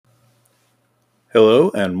Hello,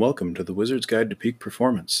 and welcome to the Wizard's Guide to Peak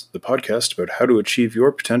Performance, the podcast about how to achieve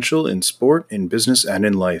your potential in sport, in business, and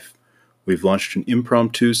in life. We've launched an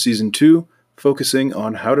impromptu season 2, focusing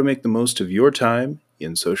on how to make the most of your time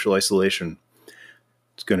in social isolation.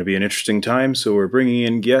 It's going to be an interesting time, so we're bringing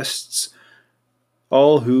in guests,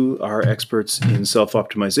 all who are experts in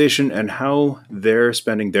self-optimization and how they're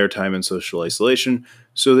spending their time in social isolation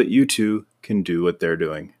so that you too can do what they're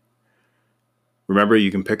doing. Remember,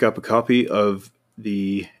 you can pick up a copy of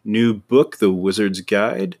the new book, The Wizard's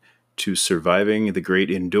Guide to Surviving the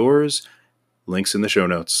Great Indoors. Links in the show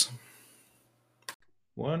notes.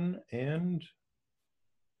 One and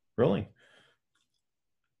rolling.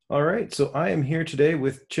 All right, so I am here today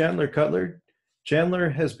with Chandler Cutler.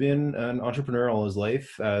 Chandler has been an entrepreneur all his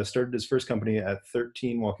life, started his first company at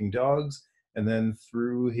 13 walking dogs, and then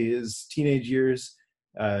through his teenage years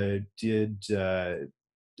did a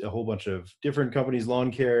whole bunch of different companies,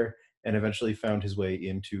 lawn care, and eventually found his way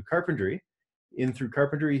into carpentry. Through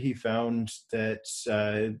carpentry, he found that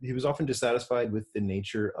he was often dissatisfied with the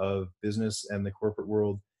nature of business and the corporate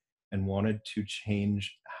world and wanted to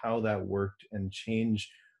change how that worked and change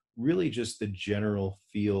really just the general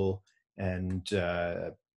feel. And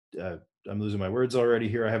I'm losing my words already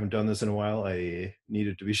here. I haven't done this in a while. I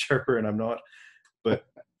needed to be sharper and I'm not. But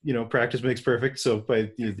practice makes perfect. So by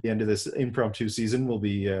the end of this impromptu season, we'll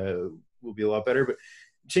be a lot better. But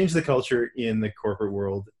change the culture in the corporate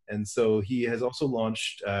world, and so he has also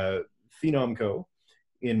launched Phenom Co,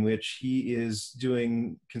 in which he is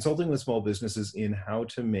doing consulting with small businesses in how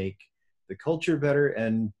to make the culture better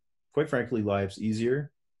and, quite frankly, lives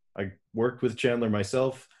easier. I worked with Chandler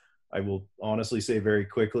myself. I will honestly say very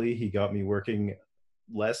quickly, he got me working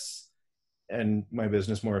less and my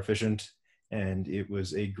business more efficient. And it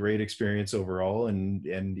was a great experience overall. And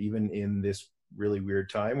even in this really weird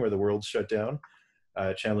time where the world's shut down,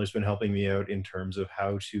 Chandler's been helping me out in terms of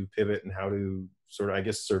how to pivot and how to sort of, I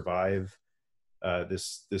guess, survive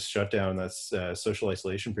this shutdown, that's social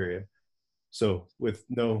isolation period. So with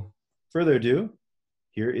no further ado,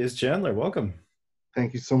 here is Chandler. Welcome.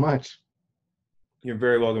 Thank you so much. You're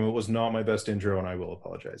very welcome. It was not my best intro, and I will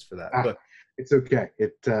apologize for that. But it's okay.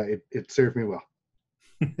 It served me well.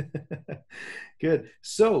 Good.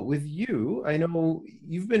 So with you, I know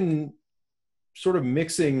you've been sort of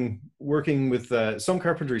mixing, working with some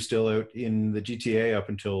carpentry still out in the GTA up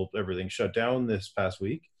until everything shut down this past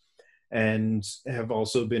week, and have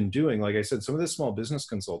also been doing, like I said, some of this small business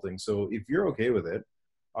consulting. So if you're okay with it,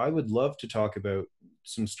 I would love to talk about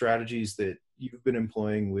some strategies that you've been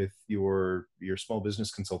employing with your small business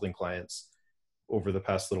consulting clients over the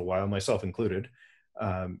past little while, myself included,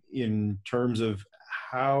 in terms of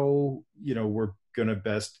how we're going to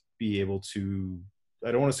best be able to,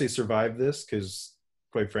 I don't want to say survive this, because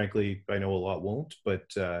quite frankly I know a lot won't,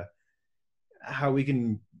 but how we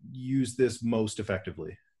can use this most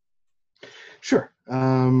effectively. Sure.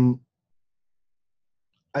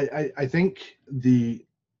 I think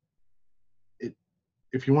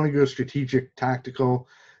if you want to go strategic, tactical,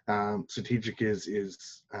 strategic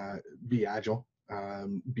is be agile,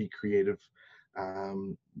 be creative,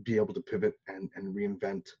 be able to pivot and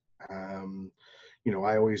reinvent.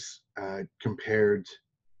 I always compared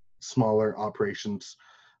smaller operations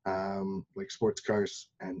like sports cars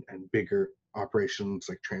and bigger operations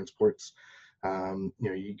like transports.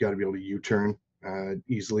 You got to be able to U-turn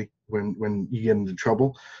easily when you get into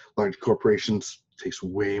trouble. Large corporations takes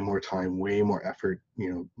way more time, way more effort.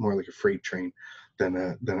 More like a freight train than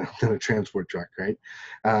a transport truck, right?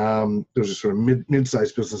 Those are sort of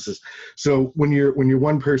mid-sized businesses. So when you're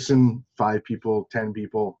one person, 5 people, 10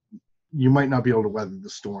 people, you might not be able to weather the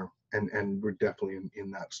storm, and we're definitely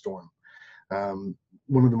in that storm.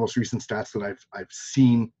 One of the most recent stats that I've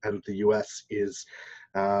seen out of the U.S. is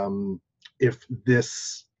if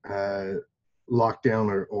this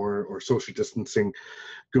lockdown or social distancing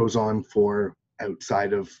goes on for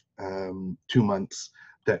outside of 2 months,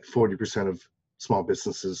 that 40% of small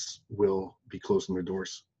businesses will be closing their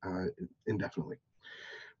doors indefinitely,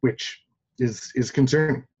 which is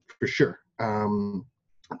concerning for sure.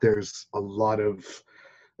 There's a lot of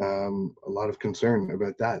concern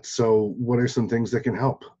about that. So what are some things that can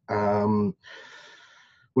help?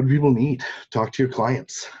 What do people need? Talk to your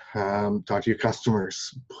clients, talk to your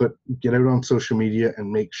customers, get out on social media and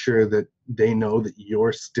make sure that they know that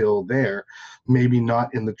you're still there. Maybe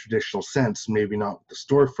not in the traditional sense, maybe not with the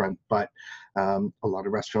storefront, but a lot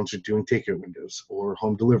of restaurants are doing takeout windows or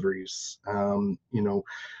home deliveries.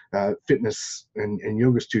 Fitness and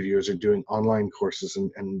yoga studios are doing online courses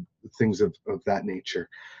and things of that nature.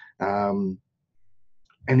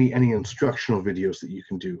 Any instructional videos that you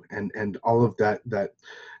can do, and all of that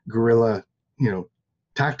guerrilla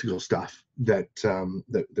tactical stuff that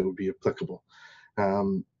would be applicable.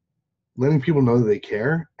 Um, Letting people know that they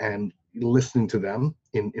care and listening to them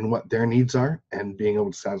in what their needs are and being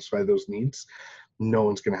able to satisfy those needs. No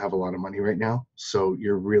one's going to have a lot of money right now, so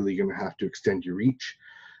you're really going to have to extend your reach.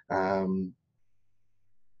 Um,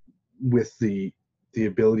 with the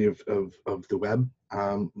ability of the web,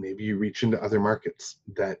 maybe you reach into other markets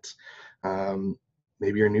that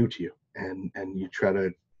maybe are new to you, and you try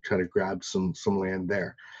to grab some land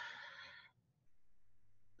there.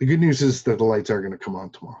 The good news is that the lights are going to come on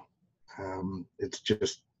tomorrow. It's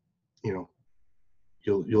just, you know,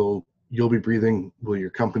 you'll be breathing. Will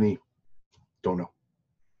your company? Don't know.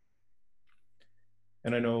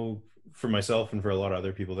 And I know for myself and for a lot of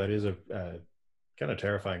other people, that is a kind of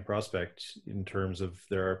terrifying prospect in terms of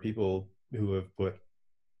there are people who have put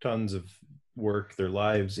tons of work, their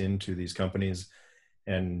lives into these companies.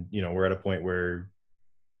 And, we're at a point where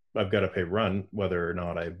I've got to pay rent, whether or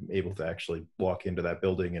not I'm able to actually walk into that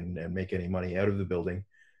building and make any money out of the building.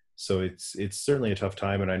 So it's certainly a tough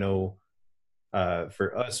time. And I know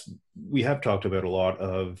for us, we have talked about a lot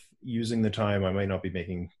of using the time. I might not be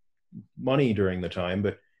making money during the time,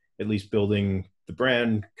 but at least building the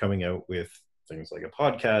brand, coming out with things like a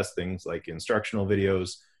podcast, things like instructional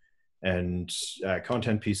videos, and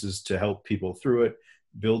content pieces to help people through it,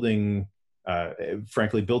 building,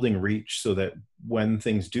 frankly, building reach so that when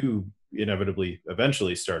things do inevitably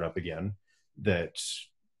eventually start up again, that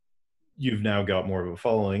you've now got more of a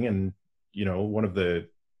following. And, one of the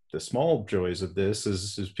small joys of this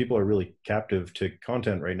is people are really captive to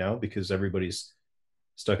content right now because everybody's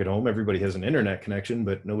stuck at home. Everybody has an internet connection,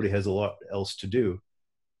 but nobody has a lot else to do.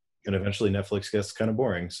 And eventually Netflix gets kind of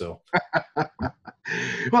boring. So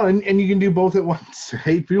Well, and you can do both at once,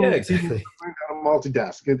 right? yeah, People exactly. learn how to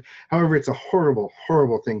multitask. However, it's a horrible,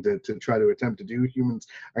 horrible thing to try to attempt to do. Humans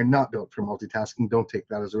are not built for multitasking. Don't take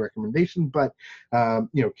that as a recommendation. But can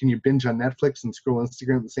you binge on Netflix and scroll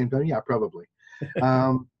Instagram at the same time? Yeah, probably.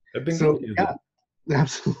 Um, I've been so guilty of it, yeah,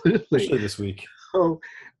 absolutely. especially this week. So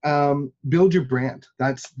build your brand.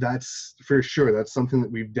 That's for sure. That's something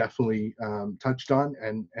that we've definitely touched on.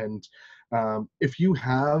 And if you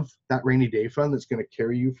have that rainy day fund that's going to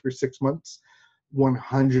carry you for 6 months,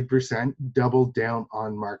 100% double down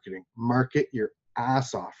on marketing. Market your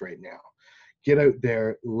ass off right now. Get out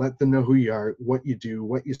there, let them know who you are, what you do,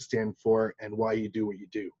 what you stand for, and why you do what you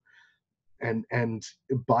do. And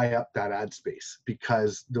buy up that ad space,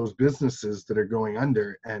 because those businesses that are going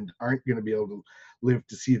under and aren't going to be able to live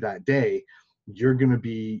to see that day, you're going to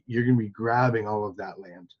be grabbing all of that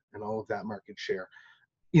land and all of that market share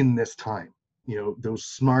in this time. Those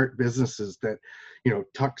smart businesses that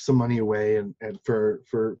tuck some money away and for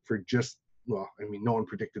just, well, I mean, no one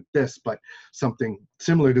predicted this, but something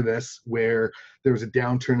similar to this, where there was a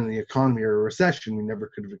downturn in the economy or a recession. We never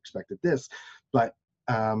could have expected this, but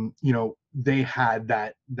they had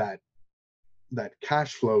that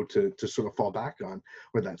cash flow to sort of fall back on,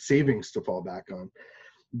 or that savings to fall back on.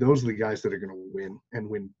 Those are the guys that are going to win, and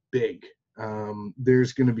win big.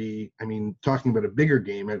 There's going to be, I mean, talking about a bigger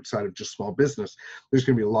game outside of just small business, there's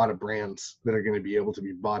going to be a lot of brands that are going to be able to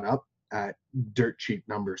be bought up at dirt cheap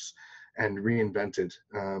numbers and reinvented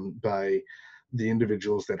by the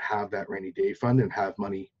individuals that have that rainy day fund and have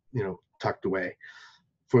money, tucked away.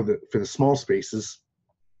 For the small spaces,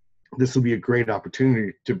 this will be a great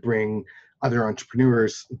opportunity to bring other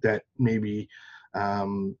entrepreneurs that maybe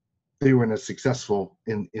they weren't as successful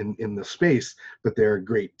in the space, but they're a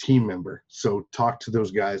great team member. So talk to those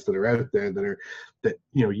guys that are out there that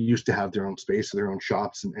used to have their own space or their own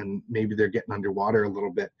shops, and maybe they're getting underwater a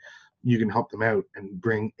little bit. You can help them out and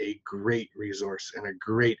bring a great resource and a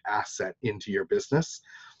great asset into your business,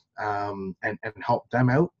 and help them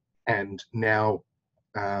out. And now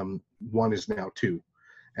one is now two,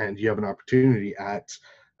 and you have an opportunity at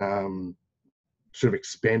sort of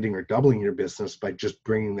expanding or doubling your business by just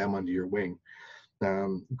bringing them under your wing.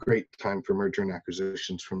 Great time for merger and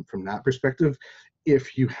acquisitions from that perspective,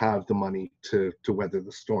 if you have the money to weather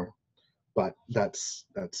the storm. But that's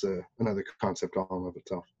another concept all in of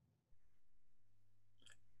itself.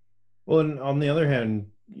 Well, and on the other hand,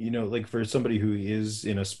 like for somebody who is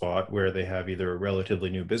in a spot where they have either a relatively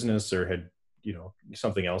new business or had,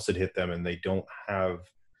 something else had hit them and they don't have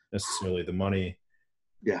necessarily the money,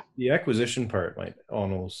 Yeah, the acquisition part might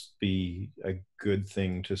almost be a good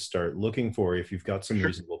thing to start looking for if you've got for some sure.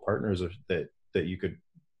 reasonable partners that you could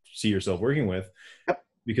see yourself working with, Yep.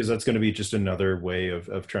 because that's going to be just another way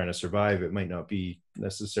of trying to survive. It might not be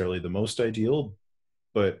necessarily the most ideal,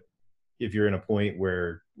 but if you're in a point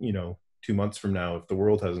where, 2 months from now, if the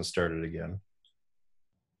world hasn't started again,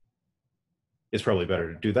 it's probably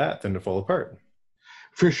better to do that than to fall apart.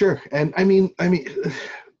 For sure. And I mean,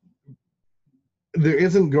 there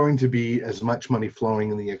isn't going to be as much money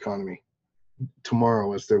flowing in the economy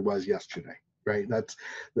tomorrow as there was yesterday, right?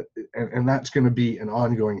 And that's going to be an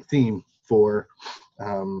ongoing theme for,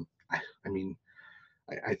 um, I mean,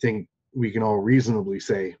 I think we can all reasonably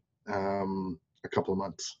say a couple of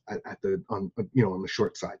months at the on on the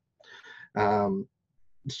short side. Um,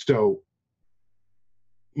 so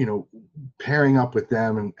pairing up with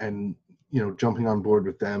them and jumping on board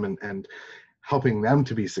with them and helping them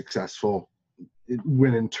to be successful,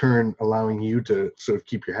 when in turn allowing you to sort of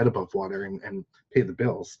keep your head above water and pay the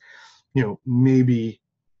bills. Maybe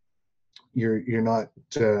you're not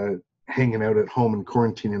hanging out at home and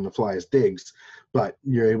quarantining the fly as digs, but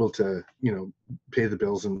you're able to pay the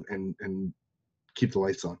bills and keep the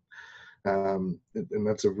lights on. And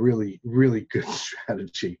that's a really really good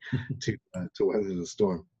strategy to weather the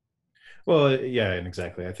storm. Well, yeah, and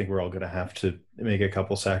exactly. I think we're all going to have to make a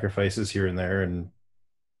couple sacrifices here and there and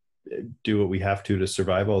do what we have to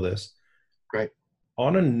survive all this. Right.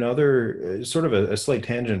 On another sort of a slight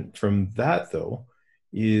tangent from that, though,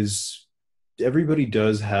 is everybody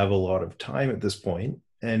does have a lot of time at this point.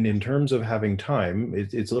 And in terms of having time,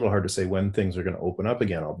 it's a little hard to say when things are going to open up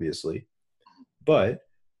again, obviously. But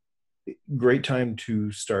great time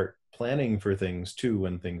to start planning for things too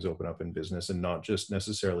when things open up in business, and not just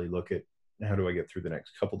necessarily look at how do I get through the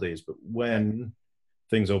next couple days, but when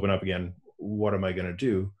things open up again, what am I going to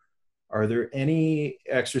do? Are there any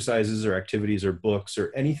exercises or activities or books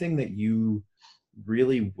or anything that you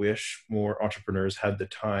really wish more entrepreneurs had the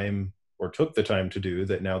time or took the time to do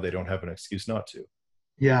that now they don't have an excuse not to?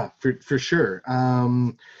 Yeah, for sure.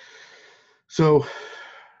 So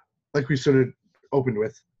like we sort of opened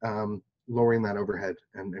with, lowering that overhead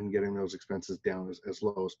and getting those expenses down as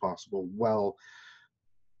low as possible. Well,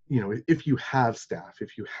 if you have staff,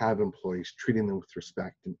 if you have employees, treating them with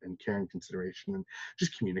respect and care and consideration, and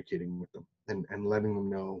just communicating with them and letting them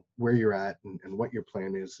know where you're at and what your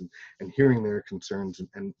plan is, and hearing their concerns,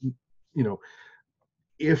 and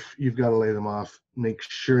if you've got to lay them off, make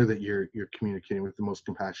sure that you're communicating with the most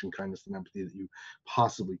compassion, kindness, and empathy that you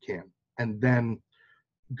possibly can, and then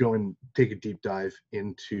go and take a deep dive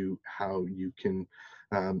into how you can,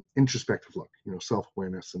 introspective look,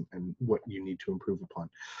 self-awareness, and what you need to improve upon.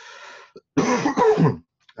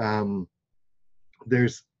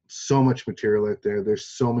 There's so much material out there. There's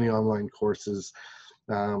so many online courses.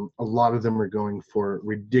 A lot of them are going for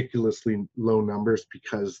ridiculously low numbers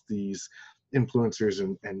because these influencers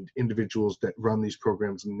and individuals that run these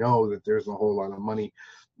programs know that there's a whole lot of money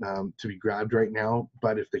to be grabbed right now.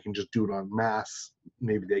 But if they can just do it en masse,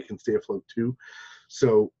 maybe they can stay afloat too.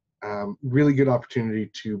 So really good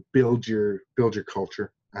opportunity to build your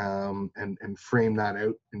culture, and frame that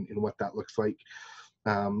out in what that looks like.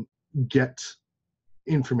 Get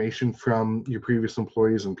information from your previous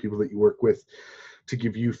employees and people that you work with to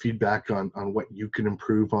give you feedback on what you can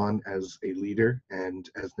improve on as a leader and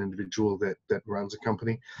as an individual that runs a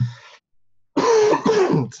company.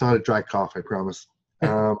 It's not a dry cough, I promise.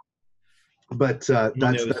 But I'm on the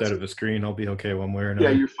other that's side of the screen. I'll be okay one way or yeah,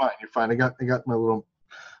 another. you're fine. You're fine. I got my little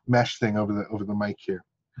mesh thing over the mic here.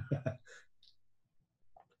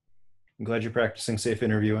 I'm glad you're practicing safe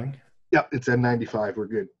interviewing. Yep, it's N95. We're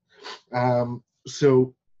good.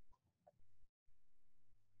 So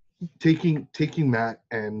taking that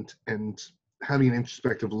and having an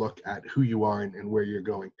introspective look at who you are and where you're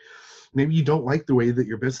going. Maybe you don't like the way that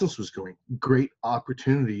your business was going. Great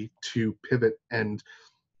opportunity to pivot and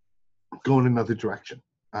go in another direction.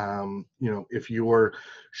 If you're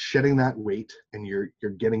shedding that weight and you're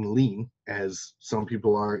getting lean, as some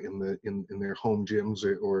people are in their home gyms,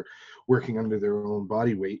 or working under their own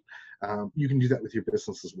body weight, you can do that with your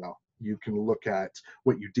business as well. You can look at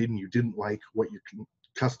what you did and you didn't like, what your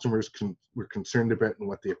customers were concerned about and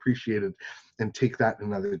what they appreciated, and take that in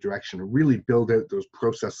another direction and really build out those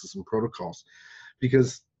processes and protocols.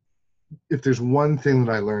 Because if there's one thing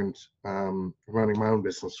that I learned running my own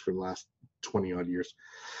business for the last 20 odd years,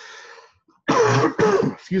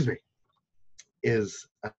 excuse me, is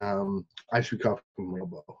I should cough from my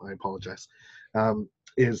elbow. I apologize.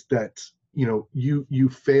 Is that you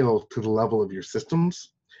fail to the level of your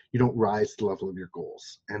systems, you don't rise to the level of your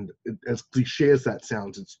goals. And as cliche as that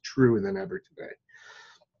sounds, it's truer than ever today.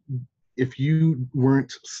 If you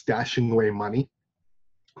weren't stashing away money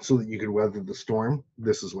so that you could weather the storm,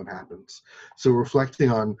 this is what happens. So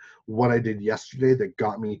reflecting on what I did yesterday that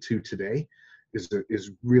got me to today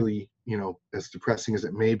is really, as depressing as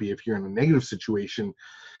it may be, if you're in a negative situation,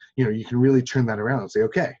 you can really turn that around and say,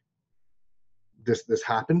 okay, this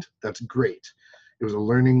happened. That's great. It was a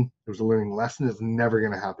learning lesson. It's never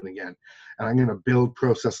going to happen again. And I'm going to build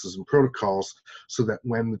processes and protocols so that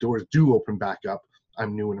when the doors do open back up,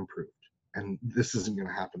 I'm new and improved. And this isn't going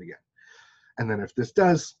to happen again. And then if this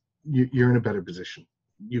does, you're in a better position.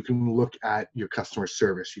 You can look at your customer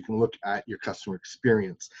service. You can look at your customer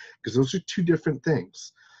experience, because those are two different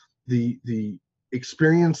things. The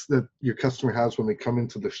experience that your customer has when they come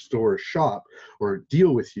into the store or shop or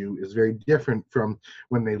deal with you is very different from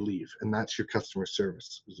when they leave, and that's your customer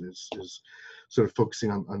service is sort of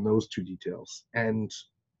focusing on those two details. And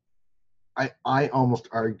I almost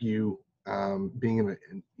argue, being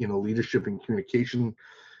in a leadership and communication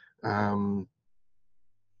um,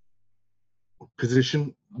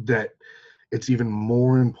 position, that it's even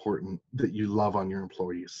more important that you love on your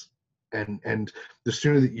employees. And the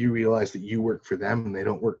sooner that you realize that you work for them and they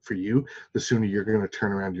don't work for you, the sooner you're going to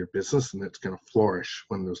turn around your business, and it's going to flourish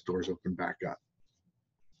when those doors open back up.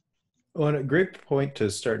 Well, and a great point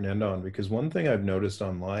to start and end on, because one thing I've noticed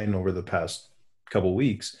online over the past couple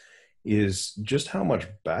weeks is just how much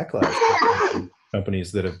backlash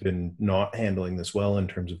companies that have been not handling this well in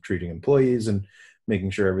terms of treating employees and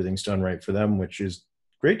making sure everything's done right for them, which is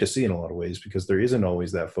great to see in a lot of ways, because there isn't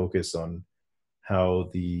always that focus on how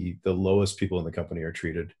the lowest people in the company are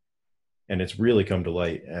treated, and it's really come to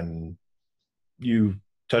light. And you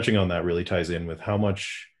touching on that really ties in with how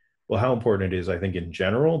much, well, how important it is, I think, in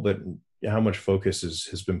general, but how much focus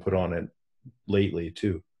has been put on it lately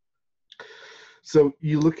too. So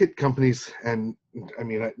you look at companies, and I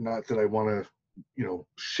mean, not that I want to,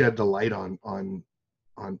 shed the light on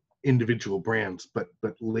individual brands, but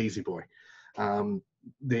Lazy Boy,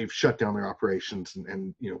 they've shut down their operations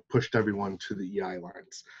and pushed everyone to the EI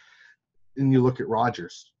lines. And you look at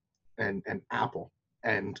Rogers and Apple,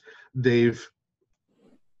 and they've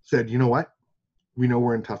said, you know what, we know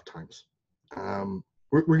we're in tough times.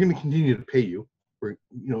 We're going to continue to pay you. For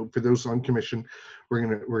those on commission, we're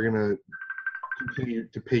gonna continue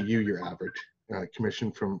to pay you your average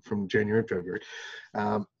commission from January and February,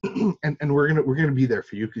 and we're gonna be there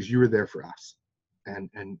for you because you were there for us,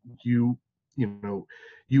 and you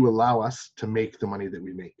allow us to make the money that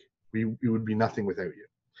we make. We would be nothing without you,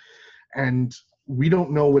 and we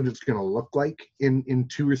don't know what it's going to look like in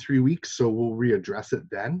 2 or 3 weeks, so we'll readdress it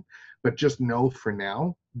then. But just know for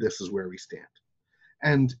now, this is where we stand.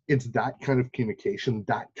 And it's that kind of communication,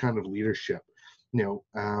 that kind of leadership.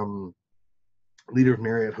 Leader of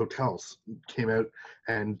Marriott Hotels came out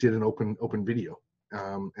and did an open video,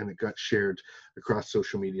 and it got shared across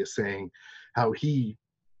social media, saying how he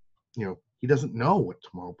doesn't know what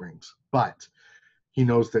tomorrow brings, but he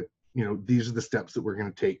knows that these are the steps that we're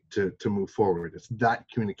going to take to move forward. It's that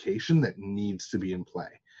communication that needs to be in play.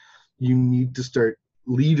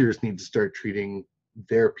 Leaders need to start treating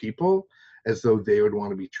their people as though they would want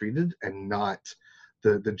to be treated, and not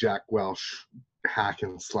the Jack Welch hack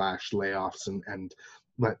and slash layoffs and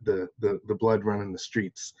let the blood run in the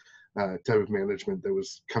streets type of management that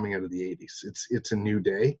was coming out of the 80s. It's a new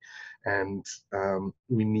day, and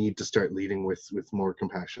we need to start leading with more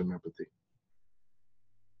compassion and empathy.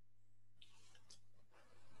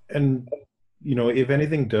 And if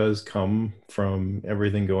anything does come from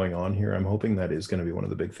everything going on here, I'm hoping that is going to be one of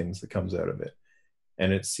the big things that comes out of it.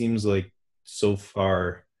 And it seems like so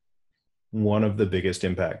far, one of the biggest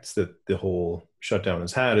impacts that the whole shutdown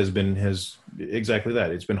has exactly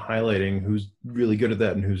that. It's been highlighting who's really good at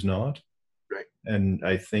that and who's not. Right. And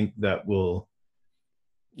I think that will,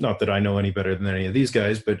 not that I know any better than any of these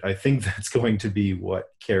guys, but I think that's going to be what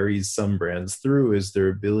carries some brands through, is their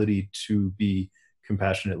ability to be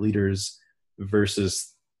compassionate leaders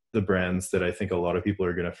versus the brands that I think a lot of people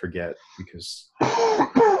are going to forget, because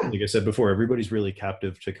like I said before, everybody's really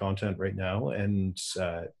captive to content right now. And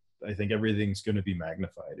I think everything's going to be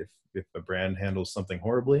magnified. If a brand handles something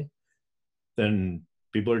horribly, then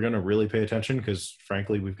people are going to really pay attention, because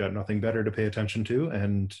frankly, we've got nothing better to pay attention to.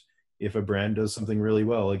 And if a brand does something really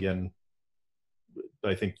well, again,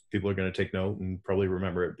 I think people are going to take note and probably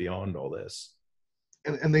remember it beyond all this.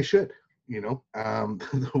 And they should.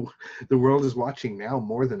 The world is watching now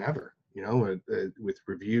more than ever, with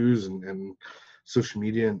reviews and social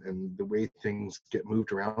media and the way things get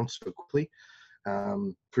moved around so quickly,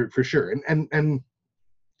 for sure. And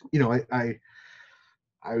I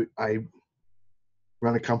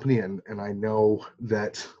run a company, and I know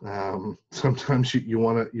that sometimes you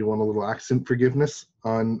want a little accent forgiveness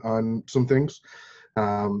on some things,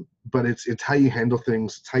 but it's how you handle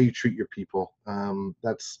things, it's how you treat your people.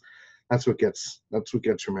 That's what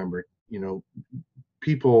gets remembered.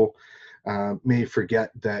 People may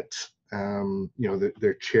forget that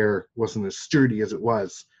their chair wasn't as sturdy as it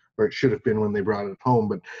was or it should have been when they brought it home,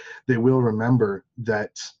 but they will remember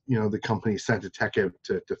that, the company sent a tech out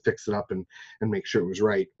to fix it up and make sure it was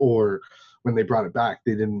right. Or when they brought it back,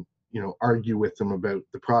 they didn't, argue with them about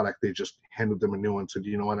the product. They just handed them a new one and said,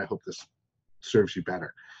 you know what, I hope this serves you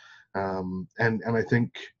better. And I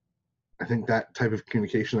think that type of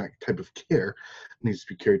communication, that type of care needs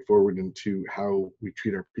to be carried forward into how we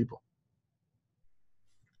treat our people.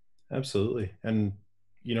 Absolutely. And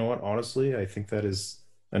you know what? Honestly, I think that is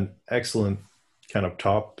an excellent kind of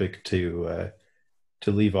topic to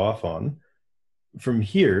leave off on. From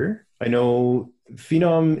here, I know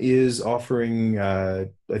Phenom is offering, I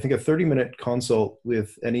think, a 30-minute consult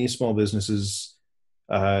with any small businesses,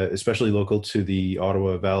 especially local to the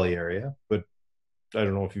Ottawa Valley area. But I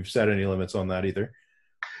don't know if you've set any limits on that either.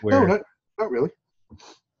 No, Where not really.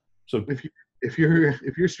 so If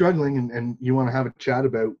you're struggling and you want to have a chat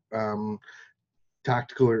about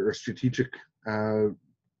tactical or strategic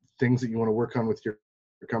things that you want to work on with your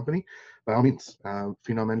company, by all means,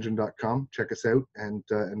 phenomengine.com, check us out and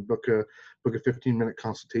book a 15-minute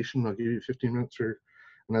consultation. I'll give you 15 minutes for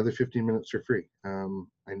another 15 minutes for free.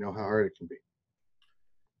 I know how hard it can be.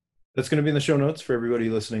 that's going to be in the show notes for everybody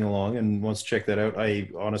listening along and wants to check that out. I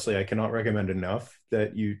honestly, I cannot recommend enough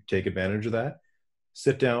that you take advantage of that.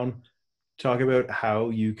 Sit down, talk about how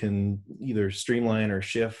you can either streamline or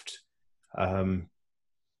shift.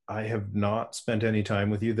 I have not spent any time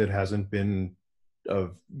with you that hasn't been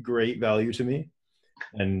of great value to me.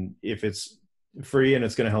 And if it's free and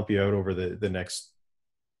it's going to help you out over the next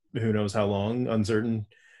who knows how long, uncertain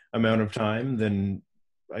amount of time, then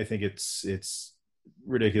I think it's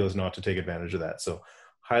ridiculous not to take advantage of that. So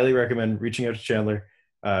highly recommend reaching out to Chandler.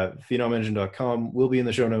 Phenomengine.com will be in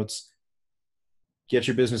the show notes. Get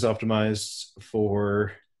your business optimized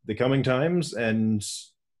for the coming times and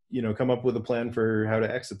come up with a plan for how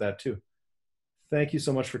to exit that too. Thank you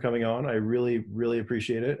so much for coming on. I really, really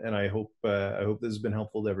appreciate it. And I hope this has been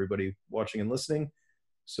helpful to everybody watching and listening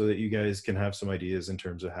so that you guys can have some ideas in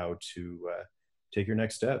terms of how to take your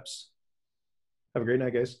next steps. Have a great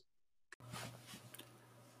night, guys.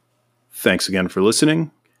 Thanks again for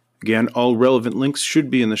listening. Again, all relevant links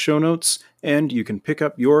should be in the show notes, and you can pick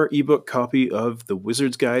up your ebook copy of The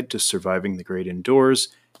Wizard's Guide to Surviving the Great Indoors,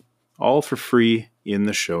 all for free in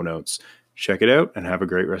the show notes. Check it out and have a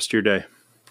great rest of your day.